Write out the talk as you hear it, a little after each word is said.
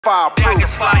Dagger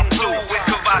sliding through with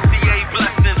Cavassier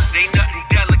blessings. Ain't nothing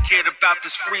delicate about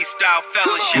this freestyle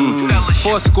fellowship.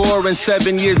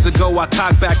 7 years ago, I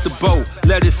cocked back the bow,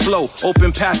 let it flow,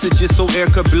 open passages so air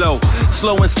could blow.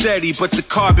 Slow and steady, but the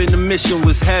carbon emission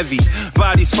was heavy.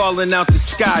 Bodies falling out the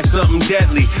sky, something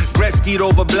deadly. Gretzky'd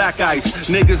over black ice,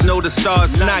 niggas know the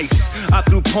stars nice. I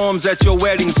threw poems at your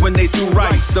weddings when they threw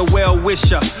rice. The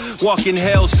well-wisher, walking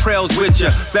hell's trails with ya.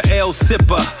 The ale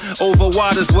sipper, over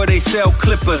waters where they sell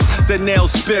clippers. The nail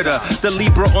spitter, the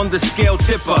Libra on the scale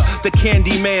tipper. The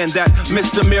candy man, that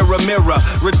Mr. Mirror Mirror.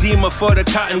 Redeemer for the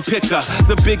cotton picker,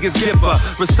 the biggest dipper.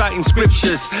 Reciting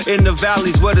scriptures in the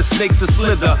valleys where the snakes are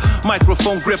slither.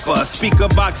 Microphone gripper, speaker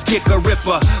box kicker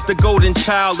ripper. The golden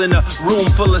child in a room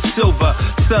full of silver.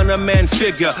 Son of man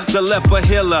figure, the leper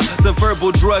healer. The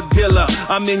verbal drug dealer,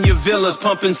 I'm in your villas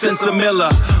pumping Sensa Miller.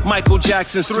 Michael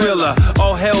Jackson's Thriller,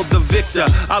 all hail the victor.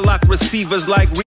 I lock receivers like